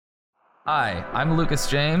Hi, I'm Lucas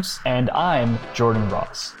James, And I'm Jordan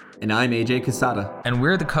Ross. And I'm AJ Casada. and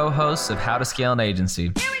we're the co-hosts of How to Scale an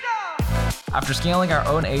Agency. After scaling our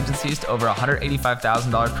own agencies to over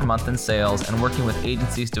 $185,000 per month in sales and working with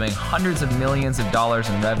agencies doing hundreds of millions of dollars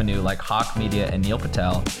in revenue like Hawk Media and Neil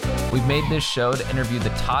Patel, we've made this show to interview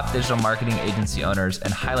the top digital marketing agency owners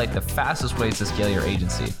and highlight the fastest ways to scale your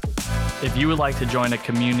agency. If you would like to join a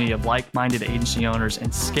community of like-minded agency owners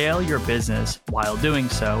and scale your business while doing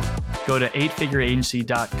so, go to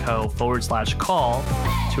 8figureagency.co/call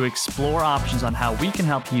to explore options on how we can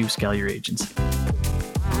help you scale your agency.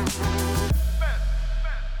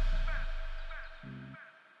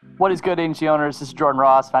 What is good, agency owners? This is Jordan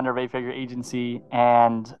Ross, founder of 8Figure Agency,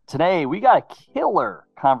 and today we got a killer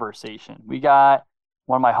conversation. We got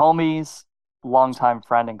one of my homies, longtime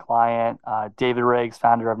friend and client, David Riggs,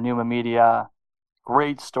 founder of Numa Media.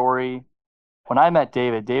 Great story. When I met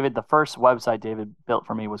David, the first website David built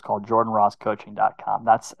for me was called jordanrosscoaching.com.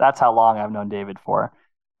 That's how long I've known David for.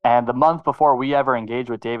 And the month before we ever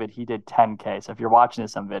engaged with David, he did 10K. So if you're watching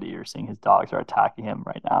this on video, you're seeing his dogs are attacking him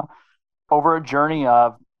right now. Over a journey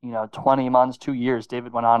of 20 months, 2 years,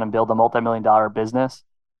 David went on and built a multi-million-dollar business,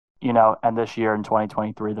 and this year in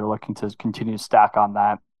 2023, they're looking to continue to stack on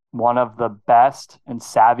that. One of the best and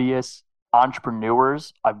savviest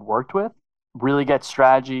entrepreneurs I've worked with, really gets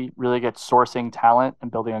strategy, really gets sourcing talent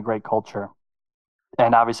and building a great culture.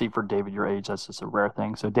 And obviously for David, your age, that's just a rare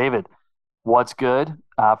thing. So David, what's good?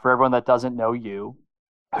 For everyone that doesn't know you,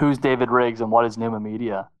 who's David Riggs and what is Numa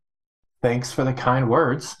Media? Thanks for the kind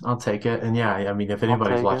words. I'll take it. And yeah, I mean, if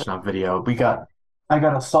anybody's watching on video, I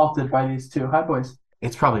got assaulted by these two. Hi, boys.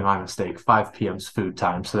 It's probably my mistake. 5 p.m.'s food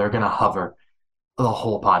time. So they're going to hover the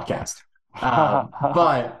whole podcast.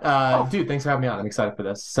 Dude, thanks for having me on. I'm excited for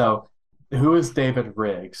this. So who is David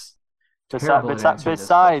Riggs?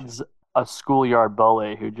 Besides a schoolyard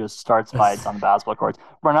bully who just starts fights on the basketball courts.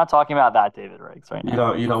 We're not talking about that David Riggs right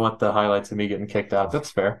now. You don't want the highlights of me getting kicked out.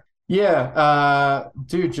 That's fair. Yeah,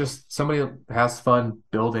 dude, just somebody who has fun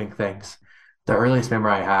building things. The earliest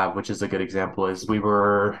memory I have, which is a good example, is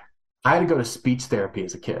I had to go to speech therapy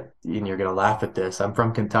as a kid. And you're going to laugh at this. I'm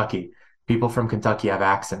from Kentucky. People from Kentucky have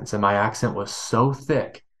accents, and my accent was so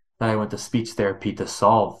thick that I went to speech therapy to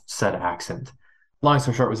solve said accent. Long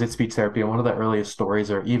story short, was at speech therapy, and one of the earliest stories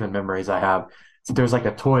or even memories I have, there's like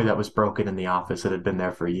a toy that was broken in the office that had been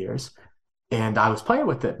there for years. And I was playing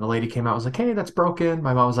with it, and the lady came out and was like, "Hey, that's broken."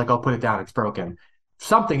 My mom was like, "Oh, put it down. It's broken."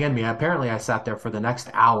 Something in me, apparently I sat there for the next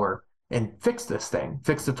hour and fixed this thing,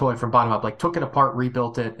 fixed the toy from bottom up, like took it apart,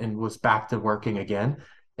 rebuilt it, and was back to working again.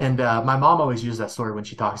 And my mom always uses that story when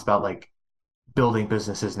she talks about like building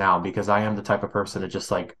businesses now, because I am the type of person to just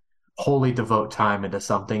like wholly devote time into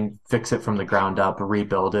something, fix it from the ground up,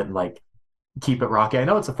 rebuild it, and like keep it rocky. I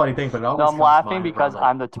know it's a funny thing, but it always I'm laughing because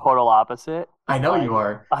I'm the total opposite. I know you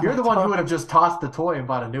are. You're the one who would have just tossed the toy and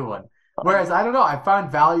bought a new one. Whereas, I don't know, I find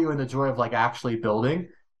value in the joy of like actually building.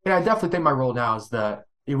 And I definitely think my role now is that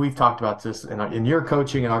we've talked about this in your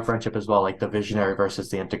coaching and our friendship as well, like the visionary versus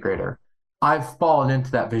the integrator. I've fallen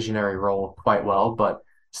into that visionary role quite well, but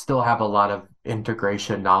still have a lot of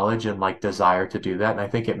integration knowledge and like desire to do that. And I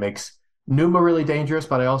think it makes Numa really dangerous,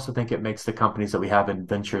 but I also think it makes the companies that we have in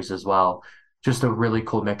ventures as well just a really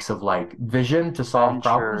cool mix of like vision to solve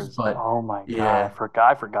problems. But oh my God, yeah,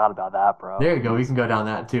 I forgot about that, bro. There you go. We can go down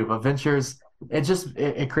that too. But ventures,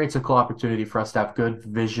 it creates a cool opportunity for us to have good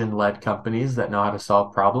vision-led companies that know how to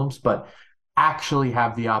solve problems, but actually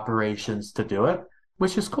have the operations to do it,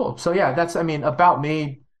 which is cool. So yeah, about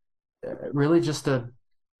me, really just a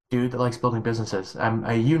dude that likes building businesses.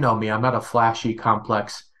 You know me, I'm not a flashy,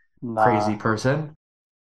 complex, crazy person.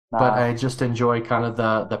 But I just enjoy kind of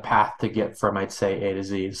the path to get from, I'd say, A to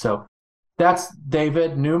Z. So that's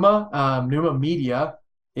David. Numa. Numa Media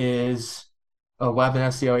is a web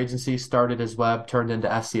and SEO agency, started as web, turned into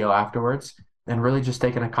SEO afterwards, and really just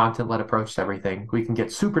taking a content-led approach to everything. We can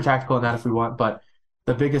get super tactical in that if we want, but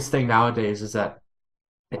the biggest thing nowadays is that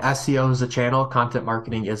SEO is a channel, content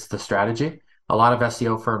marketing is the strategy. A lot of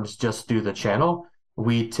SEO firms just do the channel.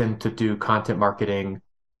 We tend to do content marketing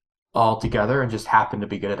all together and just happen to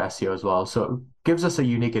be good at SEO as well. So it gives us a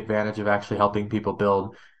unique advantage of actually helping people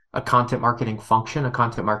build a content marketing function, a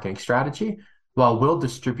content marketing strategy, while we'll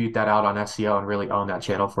distribute that out on SEO and really own that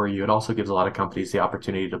channel for you. It also gives a lot of companies the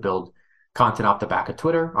opportunity to build content off the back of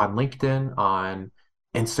Twitter, on LinkedIn, on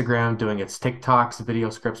Instagram, doing its TikToks, video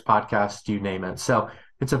scripts, podcasts, you name it. So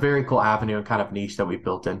it's a very cool avenue and kind of niche that we've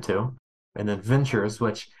built into. And then ventures,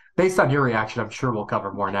 which based on your reaction, I'm sure we'll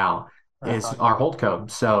cover more now, is our holdco.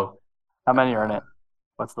 So how many are in it?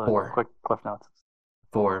 What's the 4. quick cliff notes?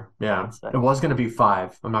 4. Yeah. Let's say. It was going to be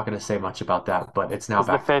 5. I'm not going to say much about that, but it's now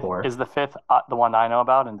back to 4. Is the fifth the one I know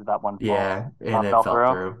about, and did that one Yeah, and it fell fell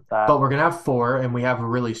through. That, But we're going to have 4, and we have a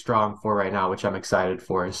really strong 4 right now, which I'm excited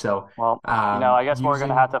for. So, well, I guess we're going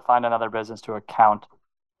to have to find another business to account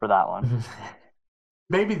for that one.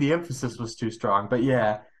 Maybe the emphasis was too strong, but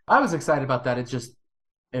yeah, I was excited about that. It just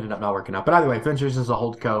ended up not working out. But either way, Ventures is a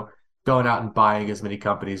holdco, going out and buying as many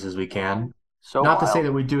companies as we can. So not to say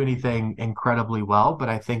that we do anything incredibly well, but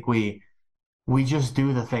I think we just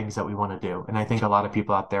do the things that we want to do. And I think a lot of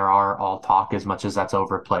people out there are all talk as much as that's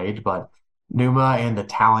overplayed, but Numa and the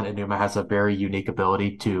talent at Numa has a very unique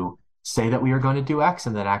ability to say that we are going to do X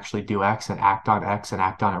and then actually do X and act on X and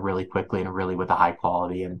act on it really quickly and really with a high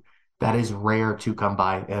quality. And that is rare to come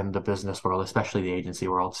by in the business world, especially the agency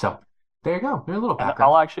world. So there you go. There's a little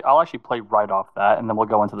background. I'll actually play right off that, and then we'll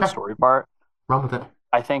go into the story part. Run with it.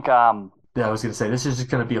 I think yeah, I was going to say, this is just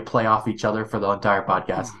going to be a play off each other for the entire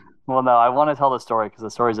podcast. Well, no, I want to tell the story because the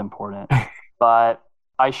story is important. But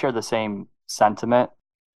I share the same sentiment,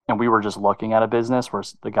 and we were just looking at a business where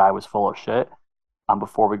the guy was full of shit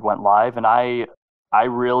before we went live, and I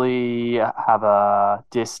really have a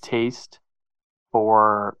distaste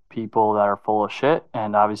for people that are full of shit.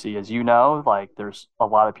 And obviously, as you know, like there's a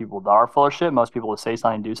lot of people that are full of shit. Most people will say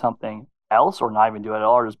something, do something else, or not even do it at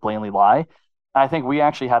all, or just blatantly lie. I think we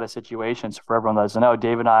actually had a situation. So for everyone that doesn't know,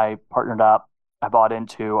 Dave and I partnered up. I bought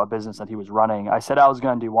into a business that he was running. I said I was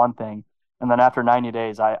going to do one thing. And then after 90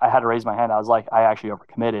 days, I had to raise my hand. I was like, I actually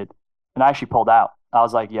overcommitted. And I actually pulled out. I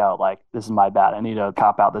was like, yo, like, this is my bad. I need to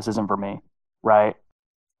cop out. This isn't for me. Right.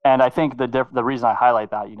 And I think the reason I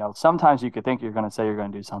highlight that, sometimes you could think you're going to say you're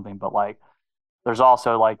going to do something, but like, there's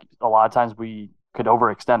also like a lot of times we could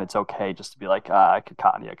overextend. It's okay just to be like, I could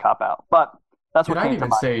cop out. But that's what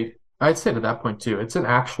I'd say to that point too, it's an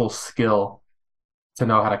actual skill to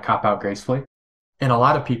know how to cop out gracefully. And a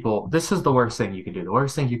lot of people, this is the worst thing you can do. The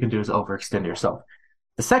worst thing you can do is overextend yourself.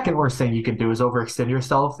 The second worst thing you can do is overextend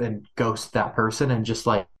yourself and ghost that person and just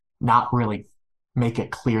like not really make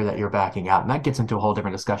it clear that you're backing out. And that gets into a whole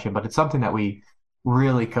different discussion, but it's something that we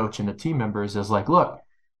really coach in the team members is like, look,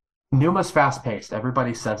 Numa's fast paced.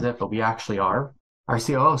 Everybody says it, but we actually are. Our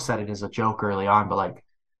COO said it as a joke early on, but like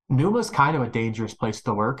Numa's kind of a dangerous place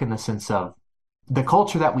to work in the sense of the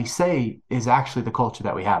culture that we say is actually the culture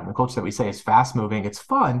that we have. And the culture that we say is fast moving. It's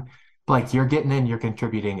fun. But like you're getting in, you're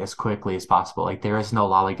contributing as quickly as possible. Like there is no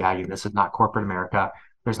lollygagging. This is not corporate America.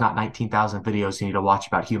 There's not 19,000 videos you need to watch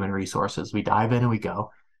about human resources. We dive in and we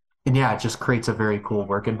go. And yeah, it just creates a very cool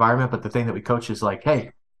work environment. But the thing that we coach is like,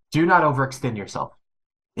 hey, do not overextend yourself.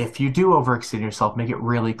 If you do overextend yourself, make it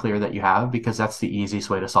really clear that you have, because that's the easiest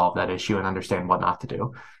way to solve that issue and understand what not to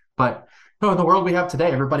do. But no, in the world we have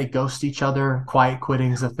today, everybody ghosts each other. Quiet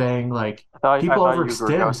quitting's a thing. Like people overextend.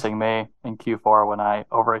 You were ghosting me in Q4 when I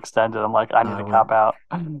overextended. I'm like, I need to cop out.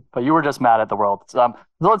 But you were just mad at the world. So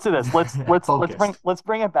let's do this. Let's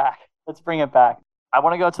bring it back. Let's bring it back. I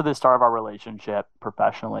want to go to the start of our relationship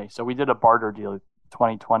professionally. So we did a barter deal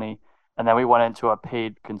 2020, and then we went into a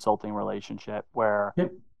paid consulting relationship where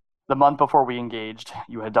the month before we engaged,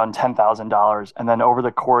 you had done $10,000. And then over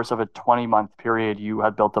the course of a 20-month period, you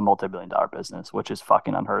had built a multi-billion-dollar business, which is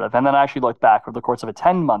fucking unheard of. And then I actually looked back over the course of a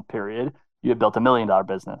 10-month period, you had built $1 million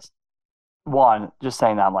business. Just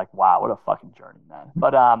saying that, I'm like, wow, what a fucking journey, man.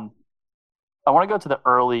 But I want to go to the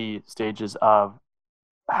early stages of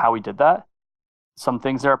how we did that. Some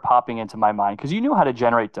things that are popping into my mind, because you knew how to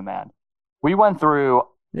generate demand. We went through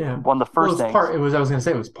one of the first things. I was going to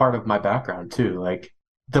say, it was part of my background too. Like,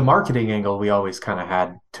 the marketing angle we always kind of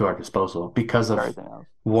had to our disposal because of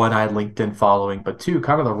one, I had LinkedIn following, but two,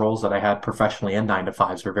 kind of the roles that I had professionally and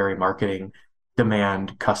 9-to-5s were very marketing,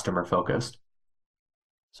 demand, customer focused.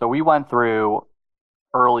 So we went through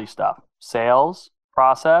early stuff, sales,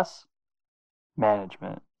 process,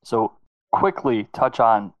 management. So quickly touch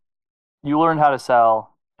on, you learned how to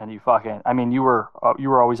sell and you were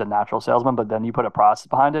always a natural salesman, but then you put a process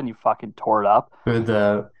behind it and you fucking tore it up.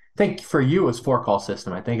 I think for you it was 4-call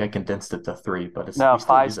system. I think I condensed it to 3, but it's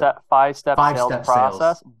five-step sales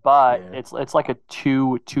process. But it's like a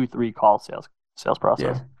 2-3 call sales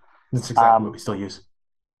process. Yeah, that's exactly what we still use.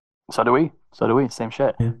 So do we. Same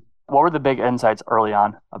shit. Yeah. What were the big insights early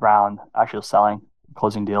on around actually selling,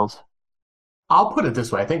 closing deals? I'll put it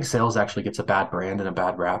this way. I think sales actually gets a bad brand and a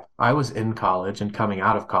bad rap. I was in college and coming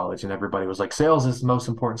out of college, and everybody was like, sales is the most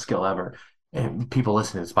important skill ever. And people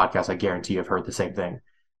listening to this podcast, I guarantee you have heard the same thing.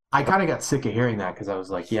 I kind of got sick of hearing that because I was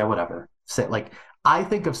like, yeah, whatever. Like, I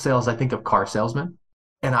think of sales, I think of car salesman.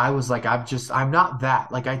 And I was like, I'm not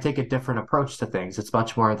that. Like, I take a different approach to things. It's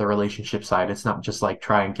much more the relationship side. It's not just like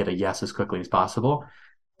try and get a yes as quickly as possible.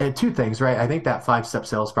 two things, right? I think that 5-step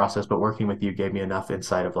sales process, but working with you gave me enough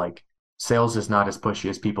insight of like sales is not as pushy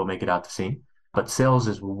as people make it out to seem, but sales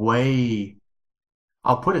is way,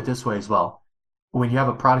 I'll put it this way as well. When you have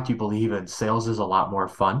a product you believe in, sales is a lot more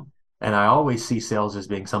fun. And I always see sales as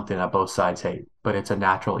being something that both sides hate, but it's a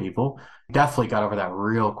natural evil. Definitely got over that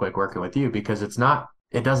real quick working with you because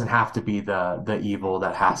it doesn't have to be the evil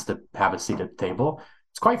that has to have a seat at the table.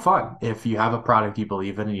 It's quite fun if you have a product you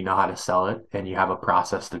believe in and you know how to sell it and you have a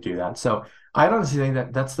process to do that. So I honestly think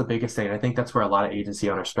that that's the biggest thing. I think that's where a lot of agency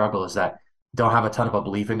owners struggle is that don't have a ton of a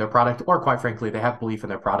belief in their product, or quite frankly, they have belief in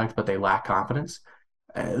their product, but they lack confidence.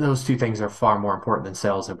 Those two things are far more important than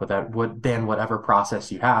sales and than whatever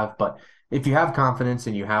process you have. But if you have confidence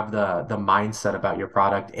and you have the mindset about your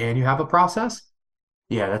product and you have a process,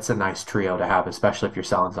 yeah, that's a nice trio to have, especially if you're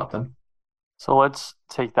selling something. So let's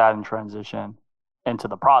take that and transition into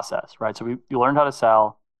the process, right? So you learned how to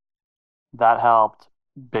sell. That helped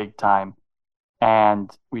big time.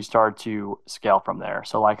 And we started to scale from there.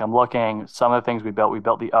 So like I'm looking, some of the things we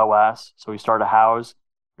built the OS. So we started to house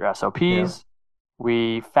your Yeah. SOPs.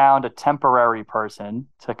 We found a temporary person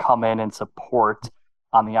to come in and support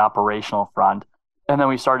on the operational front. And then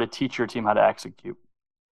we started to teach your team how to execute.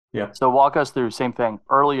 Yeah. So walk us through same thing,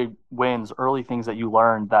 early wins, early things that you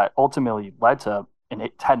learned that ultimately led to in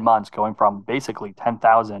 10 months going from basically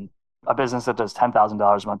 10,000, a business that does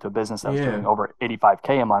 $10,000 a month to a business that was doing Yeah. over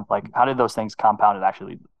 85K a month. Like how did those things compound and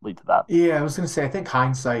actually lead to that? Yeah. I was going to say, I think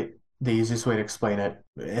hindsight, the easiest way to explain it,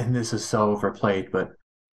 and this is so overplayed, but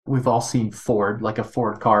we've all seen Ford, like a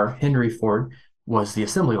Ford car. Henry Ford was the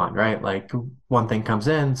assembly line, right? Like one thing comes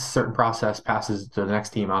in, certain process passes to the next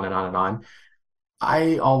team on and on and on.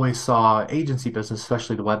 I always saw agency business,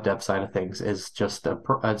 especially the web dev side of things, is just a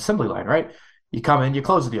assembly line, right? You come in, you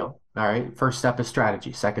close the deal. All right. First step is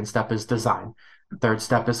strategy. Second step is design. Third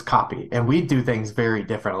step is copy. And we do things very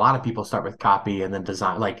different. A lot of people start with copy and then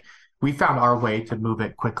design. Like we found our way to move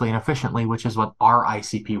it quickly and efficiently, which is what our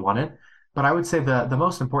ICP wanted. But I would say the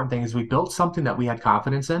most important thing is we built something that we had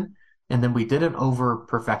confidence in, and then we didn't over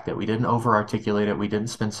perfect it. We didn't over articulate it. We didn't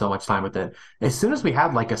spend so much time with it. As soon as we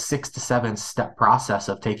had like a 6 to 7 step process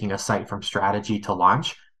of taking a site from strategy to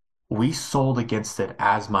launch, we sold against it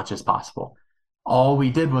as much as possible. All we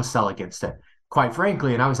did was sell against it. Quite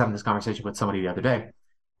frankly, and I was having this conversation with somebody the other day,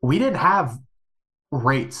 we didn't have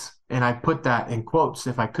rates. And I put that in quotes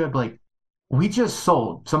if I could, like, we just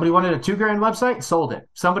sold. Somebody wanted a 2 grand website, sold it.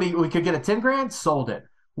 Somebody, we could get a 10 grand, sold it.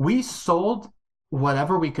 We sold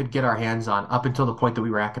whatever we could get our hands on up until the point that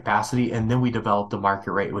we were at capacity. And then we developed the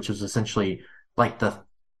market rate, which was essentially like the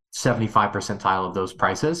 75 percentile of those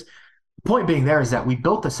prices. Point being there is that we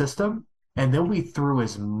built the system and then we threw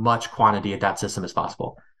as much quantity at that system as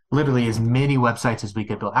possible. Literally as many websites as we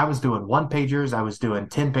could build. I was doing 1 pagers, I was doing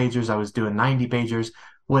 10 pagers, I was doing 90 pagers.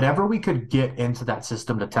 Whatever we could get into that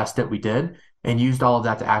system to test it, we did, and used all of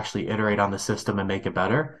that to actually iterate on the system and make it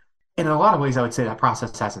better. And in a lot of ways, I would say that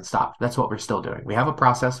process hasn't stopped. That's what we're still doing. We have a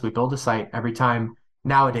process, we build a site every time.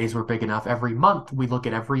 Nowadays, we're big enough. Every month, we look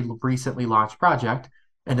at every recently launched project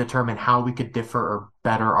and determine how we could differ or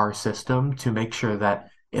better our system to make sure that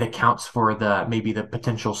it accounts for the maybe the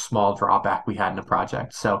potential small drawback we had in a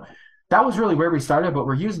project. So that was really where we started, but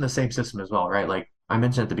we're using the same system as well, right? Like I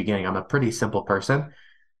mentioned at the beginning, I'm a pretty simple person.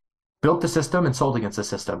 Built the system and sold against the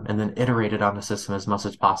system, and then iterated on the system as much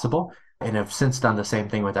as possible. And have since done the same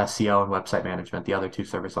thing with SEO and website management, the other two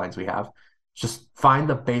service lines we have. Just find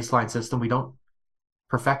the baseline system. We don't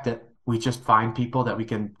perfect it. We just find people that we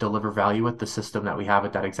can deliver value with the system that we have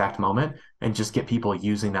at that exact moment and just get people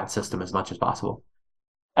using that system as much as possible.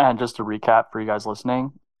 And just to recap for you guys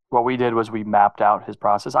listening, what we did was we mapped out his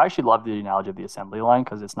process. I actually love the analogy of the assembly line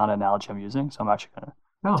because it's not an analogy I'm using. So I'm actually going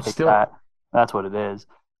No, to take still, that. That's what it is.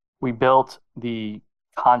 We built the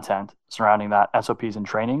content surrounding that, SOPs and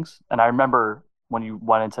trainings. And I remember when you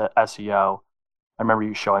went into SEO, I remember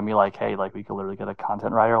you showing me like, hey, like we could literally get a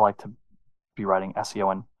content writer like to be writing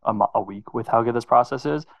SEO in a week with how good this process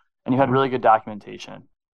is. And you had really good documentation.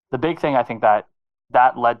 The big thing I think that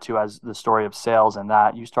led to as the story of sales and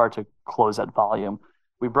that you start to close that volume.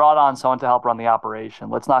 We brought on someone to help run the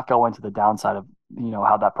operation. Let's not go into the downside of,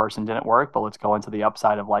 how that person didn't work, but let's go into the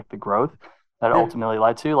upside of like the growth that yeah. ultimately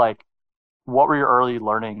led to. Like, what were your early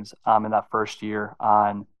learnings in that first year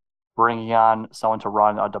on bringing on someone to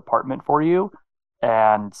run a department for you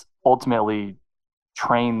and ultimately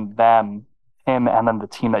train him, and then the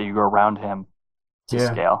team that you go around him to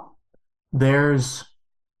Yeah. scale? There's,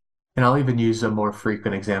 and I'll even use a more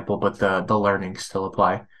frequent example, but the learnings still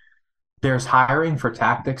apply. There's hiring for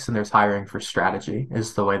tactics and there's hiring for strategy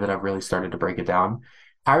is the way that I've really started to break it down.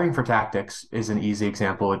 Hiring for tactics is an easy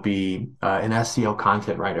example would be an SEO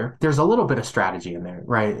content writer. There's a little bit of strategy in there,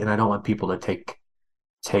 right? And I don't want people to take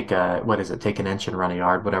a what is it? Take an inch and run a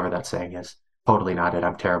yard, whatever that saying is. Totally not it.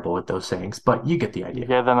 I'm terrible with those sayings, but you get the You idea.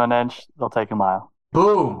 give them an inch, they'll take a mile.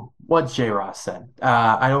 Boom. What J. Ross said.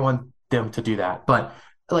 I don't want them to do that, but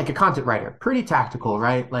like a content writer, pretty tactical,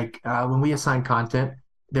 right? Like when we assign content,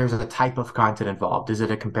 there's a type of content involved. Is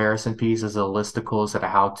it a comparison piece? Is it a listicle? Is it a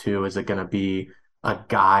how-to? Is it going to be a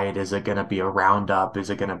guide? Is it going to be a roundup?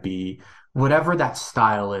 Is it going to be whatever that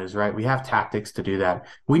style is, right? We have tactics to do that.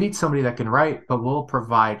 We need somebody that can write, but we'll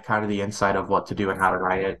provide kind of the insight of what to do and how to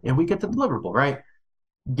write it. And we get the deliverable, right?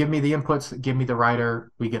 Give me the inputs, give me the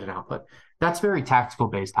writer, we get an output. That's very tactical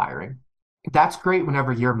based hiring. That's great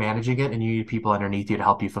whenever you're managing it and you need people underneath you to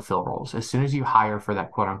help you fulfill roles. As soon as you hire for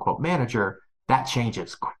that quote unquote manager, that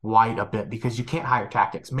changes quite a bit because you can't hire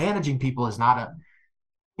tactics. Managing people is not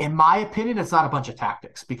in my opinion, it's not a bunch of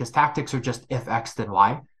tactics because tactics are just if X, then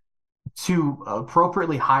Y. To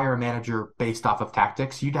appropriately hire a manager based off of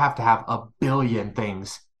tactics, you'd have to have a billion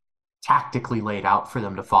things tactically laid out for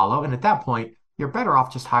them to follow. And at that point, you're better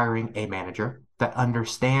off just hiring a manager that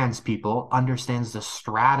understands people, understands the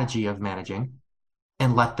strategy of managing,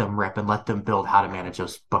 and let them rip and let them build how to manage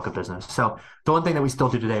those book of business. So the one thing that we still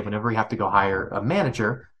do today, whenever we have to go hire a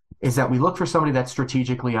manager, is that we look for somebody that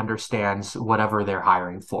strategically understands whatever they're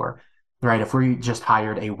hiring for. Right. If we just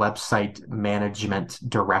hired a website management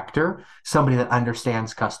director, somebody that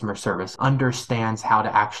understands customer service, understands how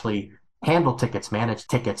to actually handle tickets, manage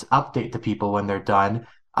tickets, update the people when they're done,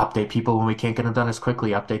 update people when we can't get them done as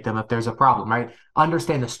quickly, update them if there's a problem, right?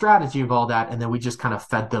 Understand the strategy of all that. And then we just kind of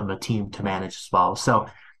fed them a team to manage as well. So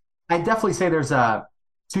I definitely say there's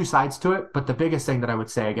two sides to it. But the biggest thing that I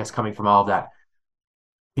would say, I guess, coming from all of that,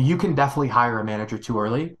 you can definitely hire a manager too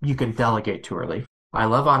early. You can delegate too early. I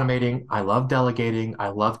love automating. I love delegating. I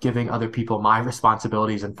love giving other people my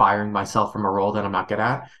responsibilities and firing myself from a role that I'm not good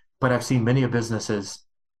at. But I've seen many of businesses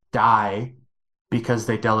die because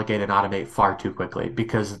they delegate and automate far too quickly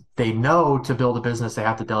because they know to build a business, they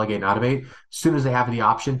have to delegate and automate. As soon as they have the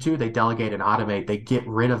option to, they delegate and automate, they get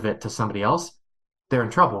rid of it to somebody else. They're in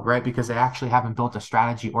trouble, right? Because they actually haven't built a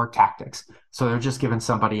strategy or tactics. So they're just giving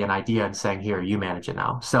somebody an idea and saying, here, you manage it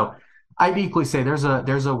now. So I'd equally say there's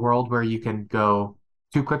a world where you can go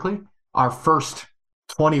too quickly. Our first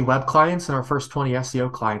 20 web clients and our first 20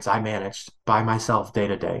 SEO clients I managed by myself day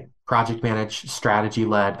to day. Project managed, strategy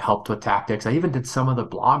led, helped with tactics. I even did some of the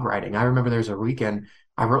blog writing. I remember there's a weekend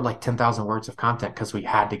I wrote like 10,000 words of content because we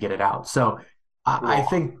had to get it out. So I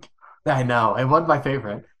think I know it wasn't my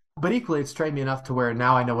favorite, but equally it's trained me enough to where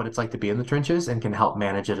now I know what it's like to be in the trenches and can help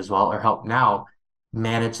manage it as well, or help now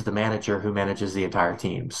manage the manager who manages the entire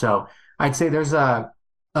team. So I'd say there's a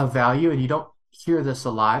value, and you don't hear this a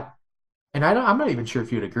lot. And I'm not even sure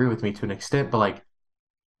if you'd agree with me to an extent, but like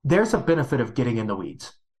there's a benefit of getting in the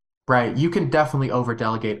weeds, right? You can definitely over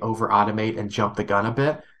delegate, over automate, and jump the gun a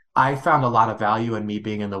bit. I found a lot of value in me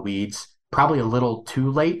being in the weeds, probably a little too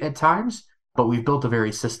late at times, but we've built a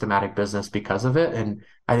very systematic business because of it. And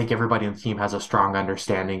I think everybody on the team has a strong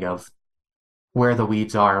understanding of where the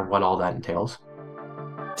weeds are and what all that entails.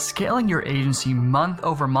 Scaling your agency month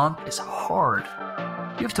over month is hard.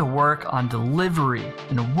 You have to work on delivery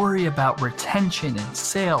and worry about retention and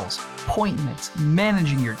sales, appointments,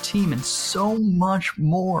 managing your team, and so much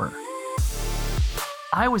more.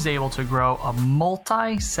 I was able to grow a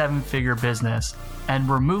multi-seven-figure business and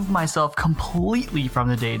remove myself completely from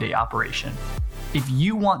the day-to-day operation. If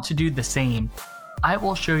you want to do the same, I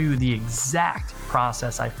will show you the exact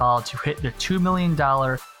process I followed to hit the $2 million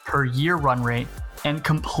per year run rate and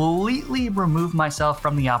completely remove myself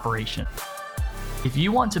from the operation. If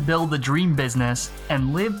you want to build the dream business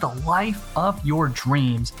and live the life of your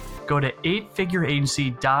dreams, go to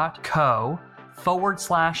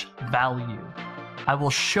 8figureagency.co/value. I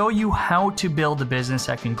will show you how to build a business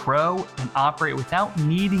that can grow and operate without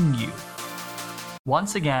needing you.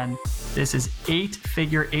 Once again, this is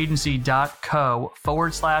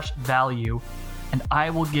 8figureagency.co/value, and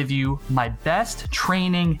I will give you my best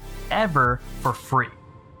training ever for free.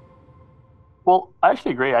 Well, I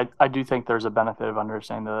actually agree. I do think there's a benefit of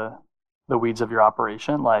understanding the weeds of your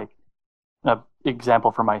operation. Like an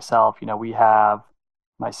example for myself, we have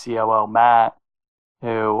my COO, Matt,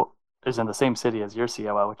 who is in the same city as your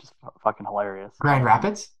COO, which is fucking hilarious. Grand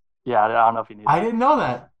Rapids? Yeah, I don't know if you knew that. I didn't know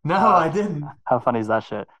that. No, I didn't. How funny is that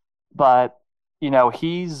shit? But,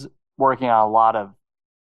 he's working on a lot of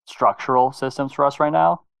structural systems for us right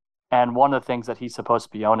now. And one of the things that he's supposed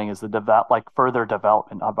to be owning is the further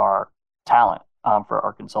development of our talent for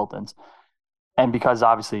our consultants. And because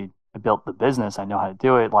obviously I built the business, I know how to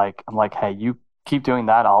do it. Like, I'm like, hey, you keep doing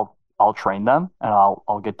that. I'll train them and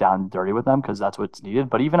I'll get down and dirty with them because that's what's needed.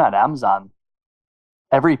 But even at Amazon,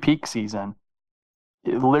 every peak season,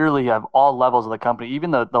 literally have all levels of the company, even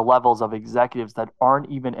the levels of executives that aren't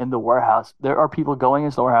even in the warehouse. There are people going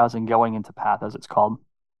into the warehouse and going into Path, as it's called.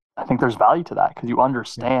 I think there's value to that because you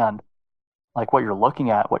understand like what you're looking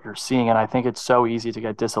at, what you're seeing. And I think it's so easy to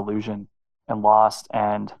get disillusioned and lost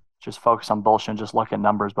and just focus on bullshit and just look at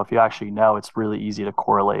numbers. But if you actually know, it's really easy to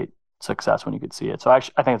correlate success when you could see it. So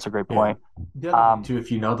actually, I think it's a great point. The other thing too,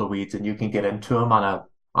 if you know the weeds and you can get into them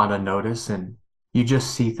on a notice and you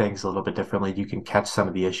just see things a little bit differently, you can catch some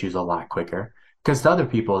of the issues a lot quicker. Because to other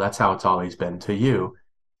people, that's how it's always been. To you,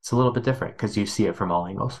 it's a little bit different because you see it from all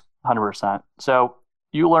angles. 100%. So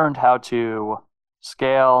you learned how to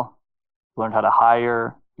scale, you learned how to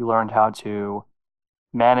hire, you learned how to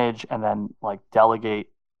manage and then like delegate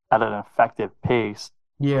at an effective pace.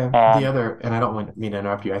 Yeah. And And I don't mean to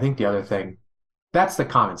interrupt you. I think the other thing, that's the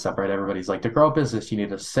common stuff, right? Everybody's like, to grow a business, you need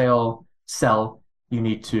to sell, you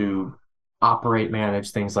need to operate,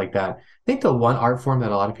 manage, things like that. I think the one art form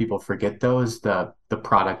that a lot of people forget though is the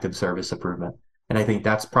product and service improvement. And I think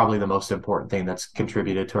that's probably the most important thing that's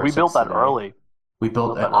contributed to our we built success that today. early. We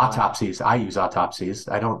built Built that early. autopsies. I use autopsies.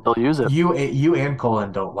 I don't. Still use it. You and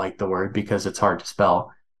Colin don't like the word because it's hard to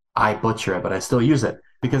spell. I butcher it, but I still use it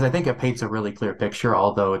because I think it paints a really clear picture,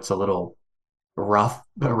 although it's a little rough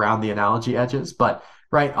around the analogy edges. But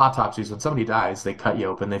right, autopsies, when somebody dies, they cut you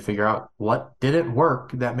open, they figure out what didn't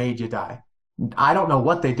work that made you die. I don't know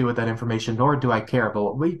what they do with that information, nor do I care. But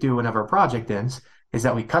what we do whenever a project ends is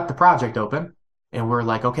that we cut the project open and we're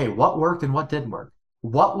like, okay, what worked and what didn't work?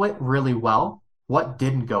 What went really well? What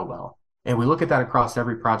didn't go well? And we look at that across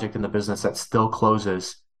every project in the business that still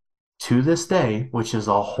closes to this day, which is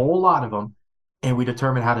a whole lot of them. And we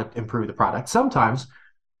determine how to improve the product. Sometimes,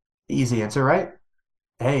 easy answer, right?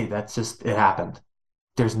 Hey, that's just, it happened.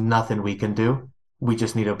 There's nothing we can do. We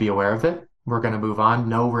just need to be aware of it. We're going to move on.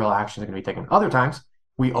 No real action is going to be taken. Other times,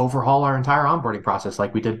 we overhaul our entire onboarding process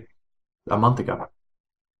like we did a month ago.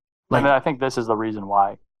 And then I think this is the reason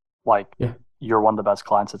why, like, you're one of the best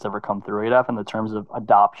clients that's ever come through ADEF in the terms of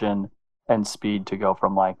adoption and speed to go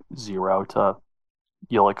from like 0 to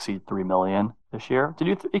you'll exceed 3 million this year. Did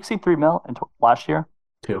you exceed 3 mil last year?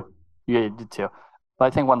 2. Yeah, you did too. But I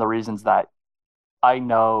think one of the reasons that I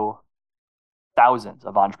know thousands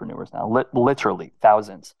of entrepreneurs now, literally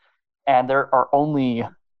thousands, and there are only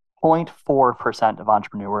 0.4% of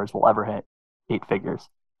entrepreneurs will ever hit 8 figures.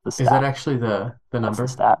 Is that actually the number? That's the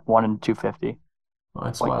stat. 1 in 250. Oh,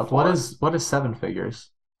 that's wild. What is 7 figures?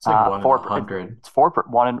 It's like 1 in 100. It's 1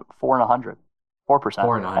 in 4 in 100. 4%.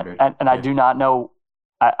 4 in 100. And I do not know.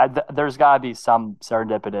 There's got to be some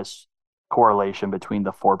serendipitous correlation between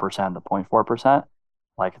the 4% and the 0.4%.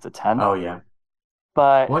 Like it's a 10. Oh yeah.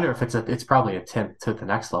 But I wonder if it's probably a 10 to the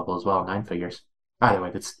next level as well, 9 figures. Either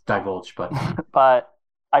way, that's divulged, but but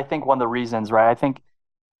I think one of the reasons, right? I think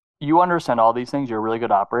you understand all these things. You're a really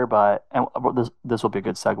good operator, but and this will be a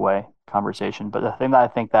good segue conversation. But the thing that I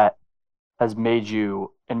think that has made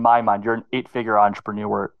you, in my mind, you're an 8-figure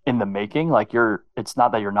entrepreneur in the making. Like it's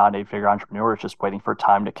not that you're not an 8-figure entrepreneur. It's just waiting for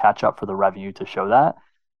time to catch up for the revenue to show that.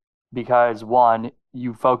 Because 1,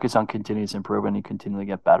 you focus on continuous improvement, you continually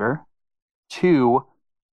get better. 2,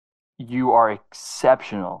 you are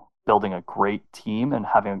exceptional building a great team and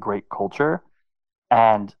having a great culture.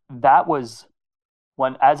 And that was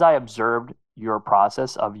as I observed your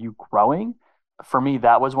process of you growing, for me,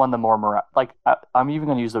 that was one of the more, I'm even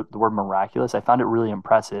going to use the word miraculous. I found it really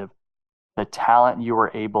impressive, the talent you were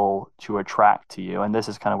able to attract to you. And this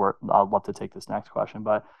is kind of where I'd love to take this next question,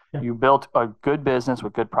 but you built a good business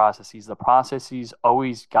with good processes. The processes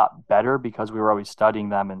always got better because we were always studying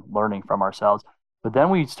them and learning from ourselves. But then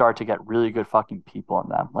we start to get really good fucking people in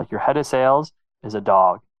them. Like your head of sales is a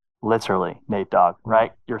dog, literally, Nate Dogg,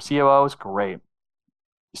 right? Your COO is great.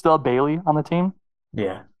 You still have Bailey on the team?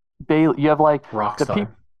 Yeah. Bailey, you have like Rockstar.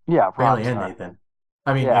 Bailey and Nathan.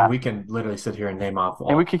 I mean, and we can literally sit here and name off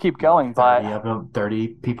and we could keep going, 30 of them, 30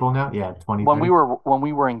 people now. Yeah, 20. When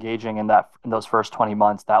we were engaging in those first 20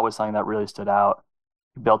 months, that was something that really stood out.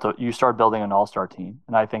 You started building an all-star team,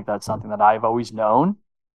 and I think that's something that I've always known,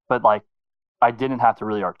 but like I didn't have to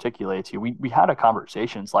really articulate to you. We had a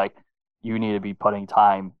conversations like you need to be putting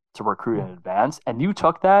time to recruit in advance, and you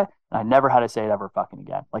took that. And I never had to say it ever fucking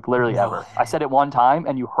again. Like literally ever. I said it one time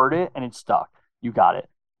and you heard it and it stuck. You got it.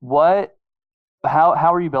 How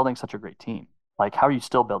are you building such a great team? Like how are you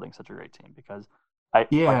still building such a great team? Because like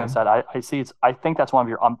I said, I think that's one of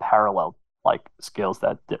your unparalleled like skills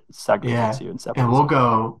that segregates you and separates. And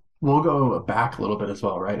we'll go back a little bit as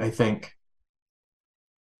well, right? I think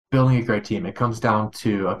building a great team, it comes down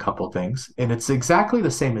to a couple things. And it's exactly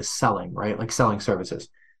the same as selling, right? Like selling services.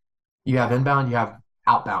 You have inbound, you have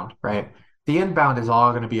outbound, right? The inbound is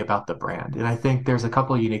all going to be about the brand. And I think there's a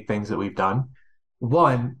couple of unique things that we've done.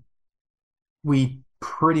 One, we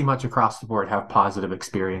pretty much across the board have positive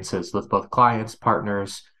experiences with both clients,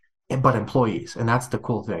 partners, but employees. And that's the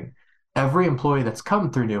cool thing. Every employee that's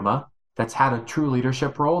come through Numa that's had a true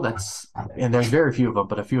leadership role, and there's very few of them,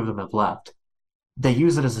 but a few of them have left. They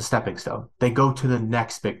use it as a stepping stone. They go to the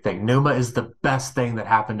next big thing. Numa is the best thing that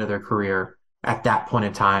happened to their career at that point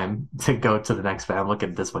in time to go to the next. I'm looking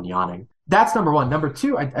at this one yawning. That's number one. Number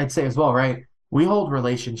two, I'd say as well, right? We hold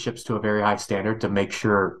relationships to a very high standard to make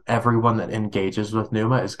sure everyone that engages with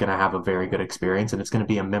Numa is going to have a very good experience and it's going to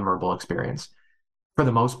be a memorable experience. For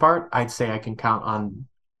the most part, I'd say I can count on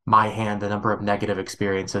my hand the number of negative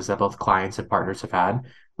experiences that both clients and partners have had.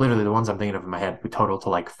 Literally, the ones I'm thinking of in my head, we total to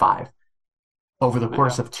like 5. Over the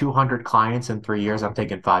course of 200 clients in 3 years, I'm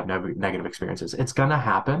taking 5 negative experiences. It's going to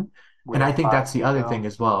happen. And I think that's the other thing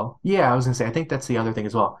as well. Yeah, I was going to say, I think that's the other thing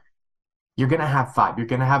as well. You're going to have 5. You're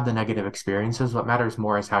going to have the negative experiences. What matters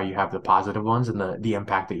more is how you have the positive ones and the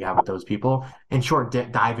impact that you have with those people. In short,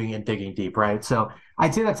 diving and digging deep, right? So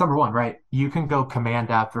I'd say that's number one, right? You can go Command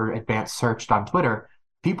F or advanced searched on Twitter.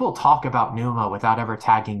 People talk about Numa without ever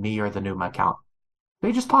tagging me or the Numa account.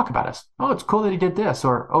 They just talk about us. Oh, it's cool that he did this,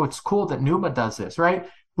 or oh, it's cool that Numa does this, right?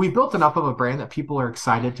 We've built enough of a brand that people are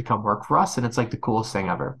excited to come work for us, and it's like the coolest thing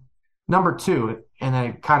ever. Number two, and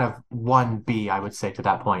then kind of 1B, I would say to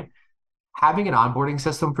that point, having an onboarding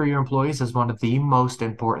system for your employees is one of the most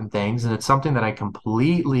important things, and it's something that I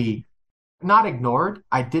completely not ignored.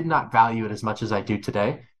 I did not value it as much as I do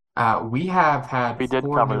today. We have had we did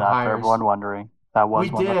cover that hires. For everyone wondering. That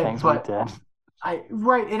was one of the things we did.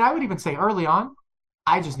 Right, and I would even say early on,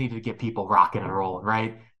 I just needed to get people rocking and rolling,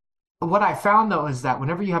 right? What I found though is that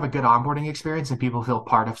whenever you have a good onboarding experience and people feel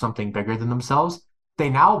part of something bigger than themselves, they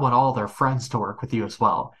now want all their friends to work with you as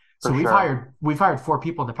well. So we've hired 4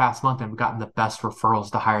 people in the past month and we've gotten the best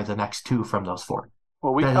referrals to hire the next 2 from those 4.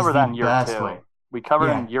 Well, we covered that in year 2. Way. We covered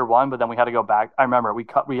it in year 1, but then we had to go back. I remember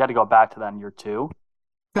we had to go back to that in year 2.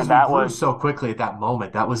 Because we grew so quickly at that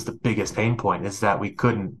moment. That was the biggest pain point, is that we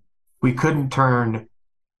couldn't turn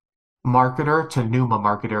marketer to Numa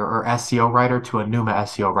marketer or SEO writer to a Numa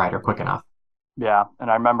SEO writer quick enough. Yeah. And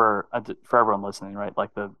I remember, for everyone listening, right,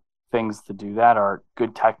 like the things to do that are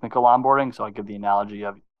good technical onboarding. So I give the analogy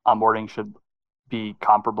of onboarding should be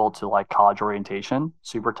comparable to like college orientation,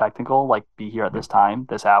 super technical, like be here at this time,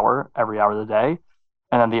 this hour, every hour of the day.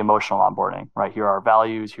 And then the emotional onboarding, right? Here are our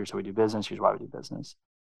values. Here's how we do business. Here's why we do business.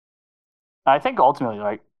 And I think ultimately,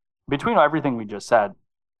 like between everything we just said,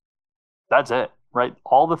 that's it. Right,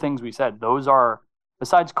 all the things we said, those are,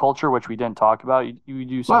 besides culture, which we didn't talk about. You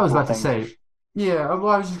do some. Well, I was about to say, yeah. Well,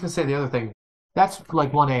 I was just gonna say the other thing. That's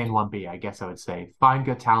like 1A and 1B, I guess I would say. Find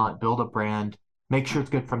good talent, build a brand, make sure it's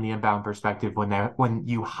good from the inbound perspective. When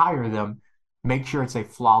you hire them, make sure it's a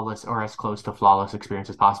flawless or as close to flawless experience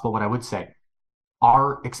as possible. What I would say,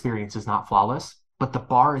 our experience is not flawless, but the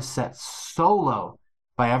bar is set so low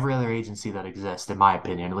by every other agency that exists, in my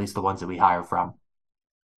opinion, at least the ones that we hire from.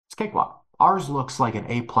 It's cakewalk. Ours looks like an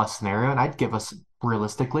A+ scenario, and I'd give us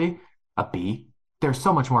realistically a B. There's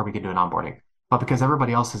so much more we can do in onboarding, but because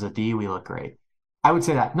everybody else is a D, we look great. I would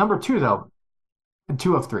say that. Number 2, though,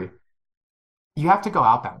 2 of 3, you have to go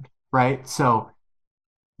outbound, right? So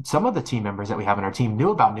some of the team members that we have in our team knew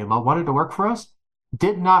about Numa, wanted to work for us,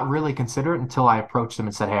 did not really consider it until I approached them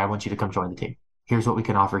and said, hey, I want you to come join the team. Here's what we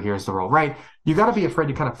can offer. Here's the role, right? You got to be afraid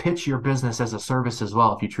to kind of pitch your business as a service as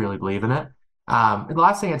well if you truly believe in it. And the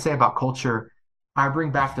last thing I'd say about culture, I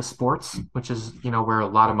bring back to sports, which is, where a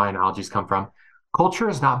lot of my analogies come from. Culture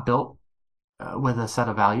is not built with a set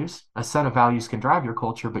of values. A set of values can drive your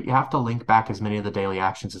culture, but you have to link back as many of the daily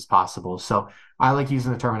actions as possible. So I like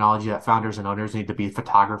using the terminology that founders and owners need to be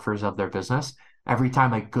photographers of their business. Every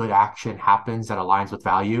time a good action happens that aligns with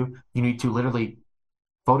value, you need to literally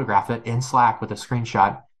photograph it in Slack with a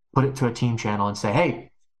screenshot, put it to a team channel and say, hey,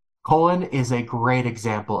 Colin is a great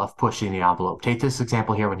example of pushing the envelope. Take this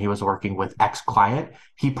example here when he was working with X client.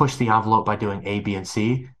 He pushed the envelope by doing A, B, and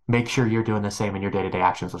C. Make sure you're doing the same in your day-to-day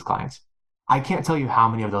actions with clients. I can't tell you how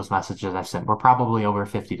many of those messages I've sent. We're probably over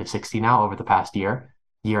 50 to 60 now over the past year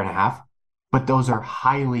and a half. But those are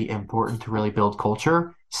highly important to really build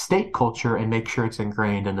culture, state culture, and make sure it's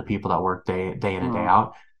ingrained in the people that work day in and day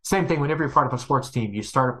out. Same thing whenever you're part of a sports team, you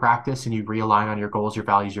start a practice and you realign on your goals, your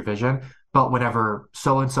values, your vision. But whenever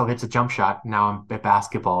so-and-so hits a jump shot, now I'm at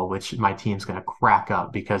basketball, which my team's going to crack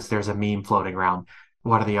up because there's a meme floating around.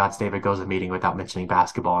 What are the odds David goes a meeting without mentioning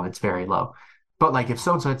basketball? And it's very low. But like if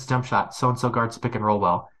so-and-so hits a jump shot, so-and-so guards pick and roll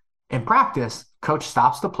well, In practice, coach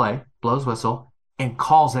stops the play, blows whistle, and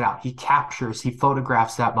calls it out. He captures, he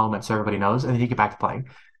photographs that moment so everybody knows, and then you get back to playing.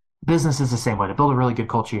 Business is the same way. To build a really good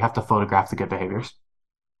culture, you have to photograph the good behaviors.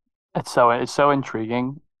 It's so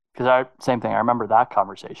intriguing because same thing. I remember that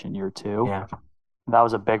conversation year two. Yeah. That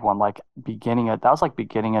was a big one. That was like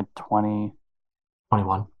beginning of 21,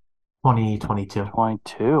 2022.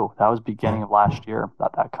 2022. That was beginning Yeah. of last year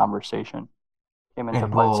that conversation came into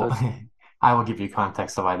And play. So I will give you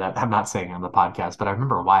context of why that. I'm not saying on the podcast, but I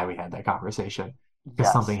remember why we had that conversation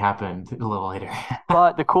because something yes. happened a little later.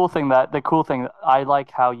 But I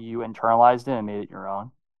like how you internalized it and made it your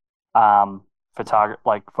own.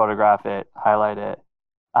 Photograph it, highlight it.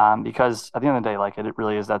 Because at the end of the day, like it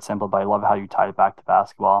really is that simple. But I love how you tied it back to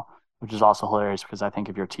basketball, which is also hilarious because I think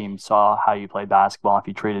if your team saw how you played basketball, if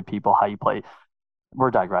you treated people how you played, we're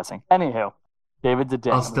digressing. Anywho, David's a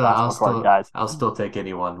dick I'll on the still, I'll basketball court, still, guys. I'll still take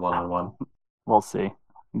anyone one-on-one We'll see.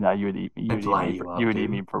 No, you and would eat light me you you up, would eat dude.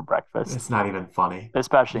 me for breakfast, It's not even funny.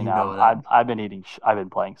 especially You now. know that. I've been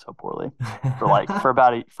playing so poorly for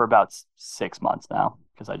about 6 months now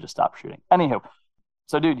because I just stopped shooting. Anywho,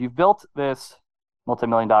 so dude, you've built this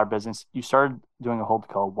multi-million-dollar business. You started doing a hold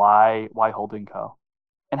co. Why holding co?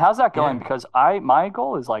 And how's that going? Yeah. Because my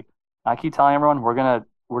goal is like I keep telling everyone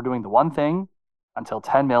we're doing the one thing until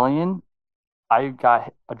 10 million. I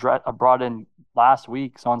got brought in last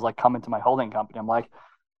week. Someone's like coming to my holding company. I'm like,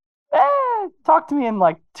 talk to me in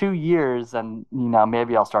like 2 years, and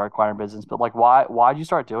maybe I'll start acquiring business. But like, why'd you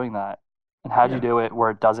start doing that, and how'd you Yeah. do it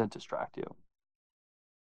where it doesn't distract you?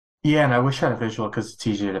 Yeah, and I wish I had a visual because it's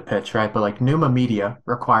easier to pitch, right? But like Numa Media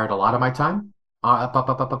required a lot of my time.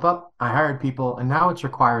 Up. I hired people, and now it's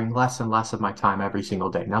requiring less and less of my time every single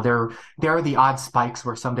day. Now there are the odd spikes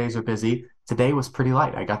where some days are busy. Today was pretty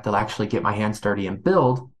light. I got to actually get my hands dirty and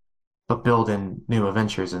build, but build in Numa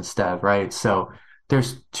Ventures instead, right? So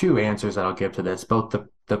there's two answers that I'll give to this, both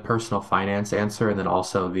the personal finance answer and then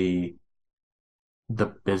also the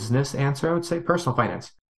business answer, I would say. Personal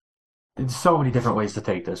finance. There's so many different ways to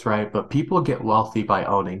take this, right? But people get wealthy by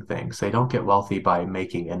owning things. They don't get wealthy by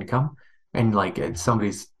making income. And like if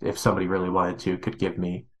somebody really wanted to, could give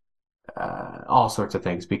me all sorts of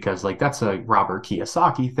things because like that's a Robert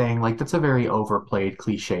Kiyosaki thing. Like that's a very overplayed,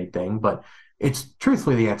 cliched thing, but it's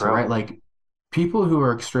truthfully the answer, True. right? Like people who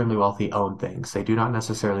are extremely wealthy own things. They do not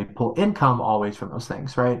necessarily pull income always from those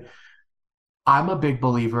things, right? I'm a big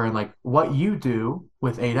believer in like what you do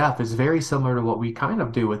with 8F is very similar to what we kind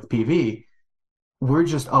of do with PV. We're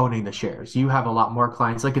just owning the shares. You have a lot more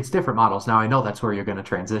clients. Like it's different models. Now I know that's where you're going to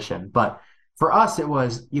transition, but for us, it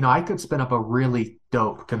was, I could spin up a really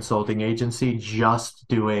dope consulting agency just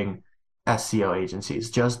doing SEO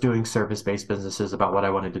agencies, just doing service-based businesses about what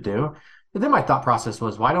I wanted to do. But then my thought process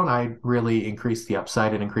was, why don't I really increase the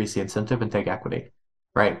upside and increase the incentive and take equity,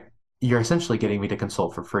 right? You're essentially getting me to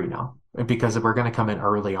consult for free now because we're going to come in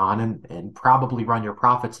early on and probably run your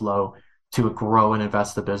profits low to grow and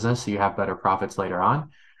invest the business so you have better profits later on.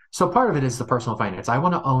 So part of it is the personal finance. I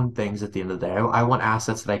want to own things at the end of the day. I want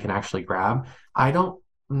assets that I can actually grab. I'm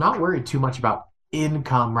not worried too much about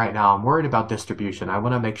income right now. I'm worried about distribution. I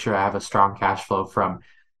want to make sure I have a strong cash flow from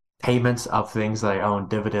payments of things that I own,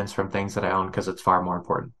 dividends from things that I own, because it's far more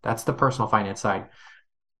important. That's the personal finance side.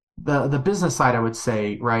 The business side, I would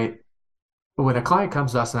say, right? When a client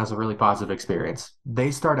comes to us and has a really positive experience,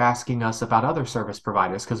 they start asking us about other service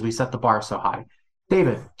providers because we set the bar so high.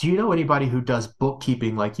 David, do you know anybody who does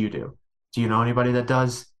bookkeeping like you do? Do you know anybody that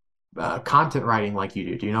does content writing like you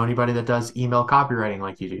do? Do you know anybody that does email copywriting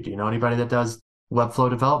like you do? Do you know anybody that does Webflow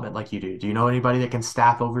development like you do? Do you know anybody that can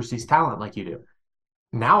staff overseas talent like you do?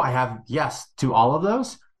 Now I have yes to all of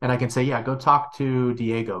those. And I can say, yeah, go talk to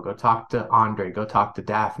Diego, go talk to Andre, go talk to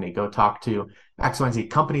Daphne, go talk to X, Y, and Z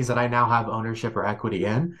companies that I now have ownership or equity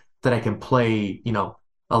in that I can play,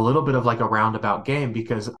 a little bit of like a roundabout game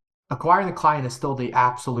because acquiring the client is still the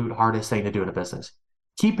absolute hardest thing to do in a business.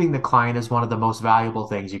 Keeping the client is one of the most valuable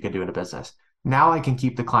things you can do in a business. Now I can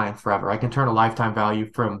keep the client forever. I can turn a lifetime value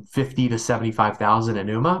from 50 to 75,000 in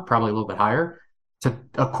Numa, probably a little bit higher, to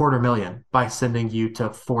 $250,000 by sending you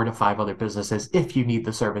to 4 to 5 other businesses if you need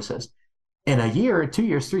the services. In a year, 2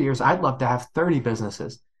 years, 3 years, I'd love to have 30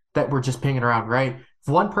 businesses that we're just pinging around, right? If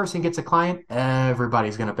one person gets a client,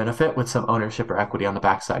 everybody's going to benefit with some ownership or equity on the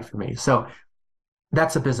backside for me. So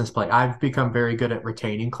that's a business play. I've become very good at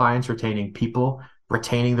retaining clients, retaining people,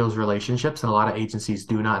 retaining those relationships. And a lot of agencies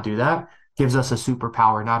do not do that. Gives us a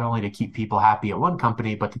superpower, not only to keep people happy at one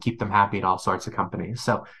company, but to keep them happy at all sorts of companies.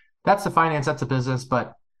 So that's the finance, that's a business.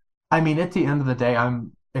 But I mean, at the end of the day,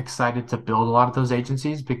 I'm excited to build a lot of those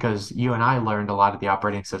agencies because you and I learned a lot of the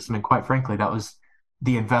operating system. And quite frankly, that was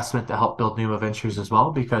the investment to help build Numa Ventures as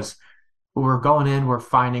well, because we're going in, we're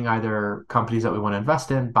finding either companies that we want to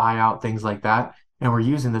invest in, buy out, things like that. And we're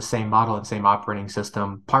using the same model and same operating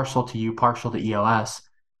system, partial to you, partial to EOS.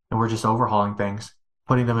 And we're just overhauling things,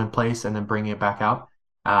 putting them in place, and then bringing it back out.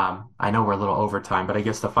 I know we're a little over time, but I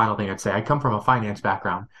guess the final thing I'd say, I come from a finance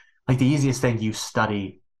background. Like the easiest thing you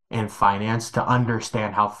study in finance to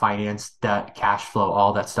understand how finance, debt, cash flow,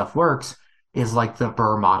 all that stuff works is like the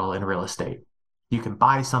Burr model in real estate. You can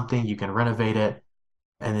buy something, you can renovate it,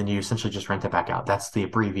 and then you essentially just rent it back out. That's the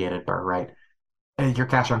abbreviated Burr, right? And your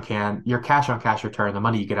cash on cash return, the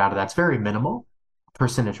money you get out of that's very minimal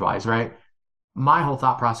percentage wise, right? My whole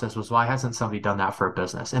thought process was, why hasn't somebody done that for a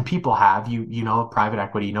business? And people have, you know, private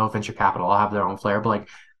equity, you know, venture capital, all have their own flair, but like,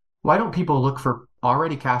 why don't people look for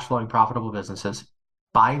already cash flowing profitable businesses,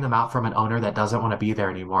 buying them out from an owner that doesn't want to be there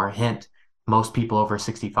anymore? Hint, most people over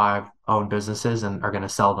 65 own businesses and are going to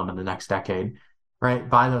sell them in the next decade, right?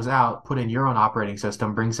 Buy those out, put in your own operating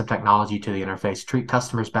system, bring some technology to the interface, treat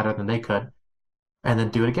customers better than they could, and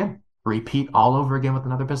then do it again. Repeat all over again with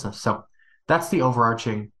another business. So that's the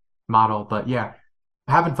overarching model. But yeah,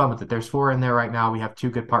 having fun with it. There's 4 in there right now. We have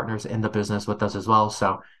 2 good partners in the business with us as well.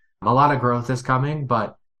 So a lot of growth is coming,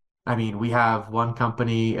 but I mean, we have one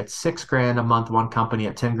company at $6,000 a month, one company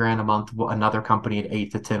at $10,000 a month, another company at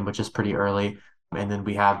 8 to 10, which is pretty early. And then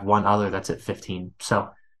we have one other that's at 15.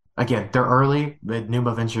 So again, they're early.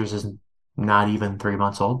 Numa Ventures is not even 3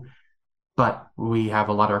 months old, but we have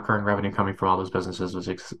a lot of recurring revenue coming from all those businesses, which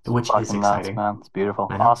is Fucking nuts, exciting. man. It's beautiful.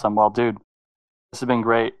 I know. Awesome. Well, dude, this has been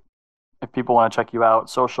great. If people want to check you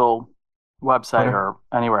out, social, website, Twitter. or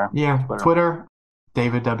anywhere. Yeah, Twitter. Twitter,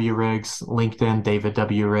 David W. Riggs, LinkedIn, David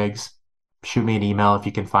W. Riggs. Shoot me an email if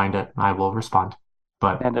you can find it. I will respond.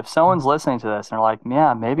 But And if someone's listening to this and they're like,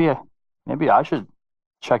 yeah, maybe I should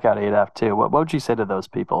check out 8F too. What would you say to those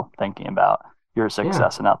people thinking about your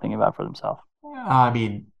success and not thinking about it for themselves? I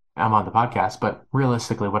mean, I'm on the podcast, but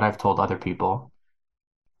realistically, what I've told other people,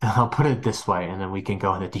 I'll put it this way, and then we can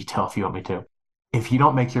go into detail if you want me to. If you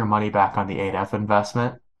don't make your money back on the 8F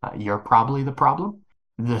investment, you're probably the problem.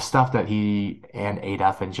 The stuff that he and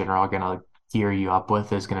 8F in general are going to gear you up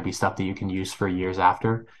with is going to be stuff that you can use for years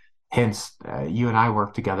after. Hence, you and I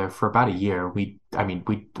worked together for about a year. We a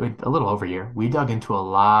little over a year. We dug into a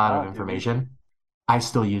lot of information. I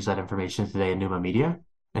still use that information today in Numa Media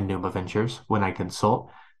and Numa Ventures when I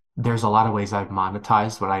consult. There's a lot of ways I've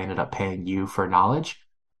monetized what I ended up paying you for knowledge.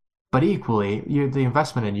 But equally, the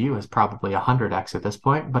investment in you is probably 100x at this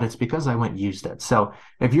point, but it's because I went and used it. So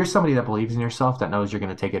if you're somebody that believes in yourself, that knows you're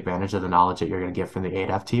going to take advantage of the knowledge that you're going to get from the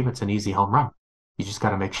 8F team, it's an easy home run. You just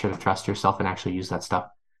got to make sure to trust yourself and actually use that stuff.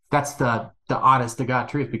 That's the honest to God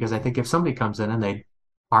truth, because I think if somebody comes in and they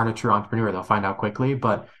aren't a true entrepreneur, they'll find out quickly.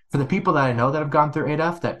 But for the people that I know that have gone through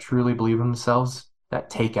 8F, that truly believe in themselves, that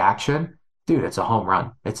take action, dude, it's a home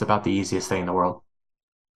run. It's about the easiest thing in the world.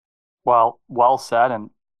 Well said. And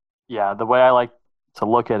yeah, the way I like to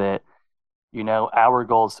look at it, our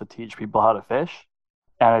goal is to teach people how to fish,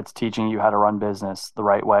 and it's teaching you how to run business the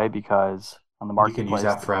right way, because on the marketplace, you can use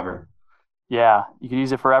that forever. Yeah, you can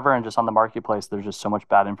use it forever, and just on the marketplace, there's just so much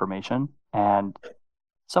bad information and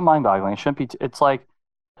so mind-boggling. It shouldn't be. It's like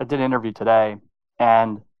I did an interview today,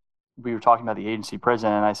 and we were talking about the agency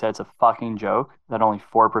prison, and I said it's a fucking joke that only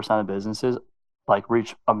 4% of businesses like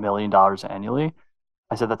reach $1 million annually.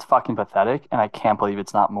 I said that's fucking pathetic, and I can't believe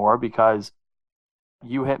it's not more, because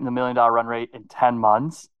you hit the $1 million run rate in 10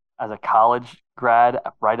 months as a college grad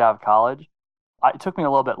right out of college. It took me a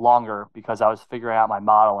little bit longer because I was figuring out my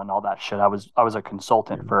model and all that shit. I was a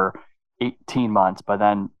consultant for 18 months, but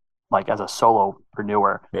then like as a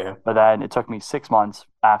solopreneur. Yeah. But then it took me 6 months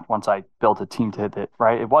once I built a team to hit it,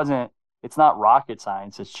 right? It's not rocket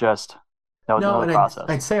science. It's just another process.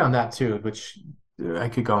 I'd say on that too, which I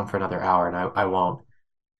could go on for another hour, and I won't.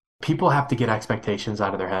 People have to get expectations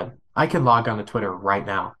out of their head. I can log on to Twitter right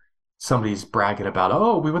now. Somebody's bragging about,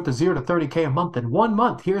 oh, we went to 0 to 30K a month in 1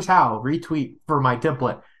 month. Here's how. Retweet for my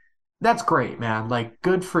template. That's great, man. Like,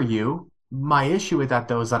 good for you. My issue with that,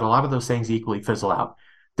 though, is that a lot of those things equally fizzle out.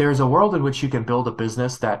 There's a world in which you can build a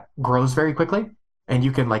business that grows very quickly, and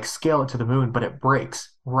you can like scale it to the moon, but it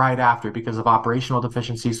breaks right after because of operational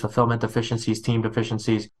deficiencies, fulfillment deficiencies, team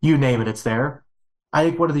deficiencies, you name it, it's there. I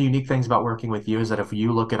think one of the unique things about working with you is that if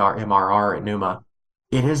you look at our MRR at Numa,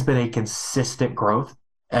 it has been a consistent growth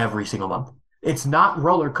every single month. It's not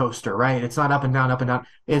roller coaster, right? It's not up and down, up and down.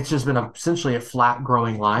 It's just been essentially a flat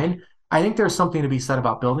growing line. I think there's something to be said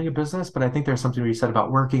about building a business, but I think there's something to be said about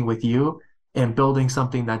working with you and building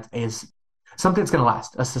something that is something that's going to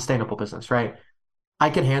last, a sustainable business, right? I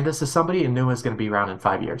can hand this to somebody and Numa is going to be around in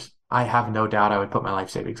 5 years. I have no doubt I would put my life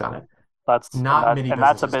savings on it. Not many and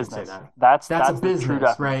that's a businesses can say business. that. That's a the true business,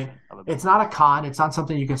 definition right? of a business. It's not a con. It's not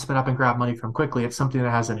something you can spin up and grab money from quickly. It's something that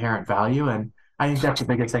has inherent value. And I think that's the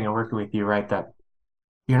biggest thing in working with you, right? That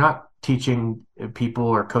you're not teaching people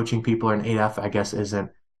or coaching people, or an 8F, I guess, isn't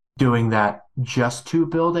doing that just to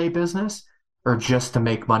build a business or just to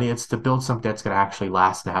make money. It's to build something that's going to actually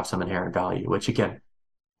last and have some inherent value, which again,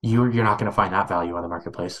 you're not going to find that value on the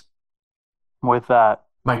marketplace. With that,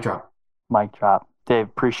 Mic drop. mic drop. Dave,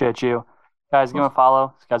 appreciate you. Guys, give him a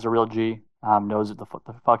follow. This guy's a real G. Knows what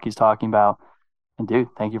the fuck he's talking about. And dude,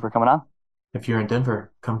 thank you for coming on. If you're in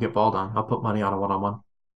Denver, come get balled on. I'll put money on a one-on-one.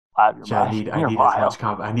 I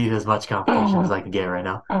need as much competition as I can get right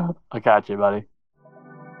now. I got you, buddy.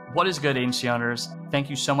 What is good, agency owners? Thank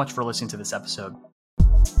you so much for listening to this episode.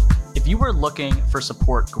 If you are looking for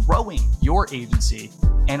support growing your agency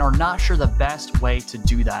and are not sure the best way to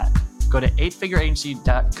do that, go to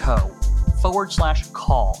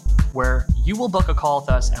 8figureagency.co/call, where you will book a call with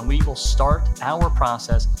us and we will start our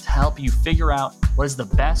process to help you figure out what is the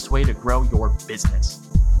best way to grow your business.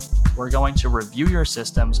 We're going to review your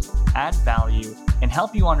systems, add value, and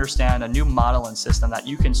help you understand a new model and system that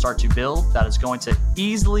you can start to build that is going to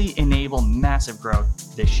easily enable massive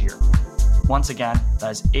growth this year. Once again,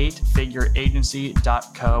 that is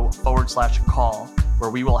 8figureagency.co/call, where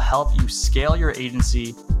we will help you scale your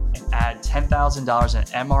agency and add $10,000 in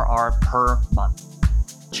MRR per month.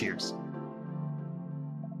 Cheers.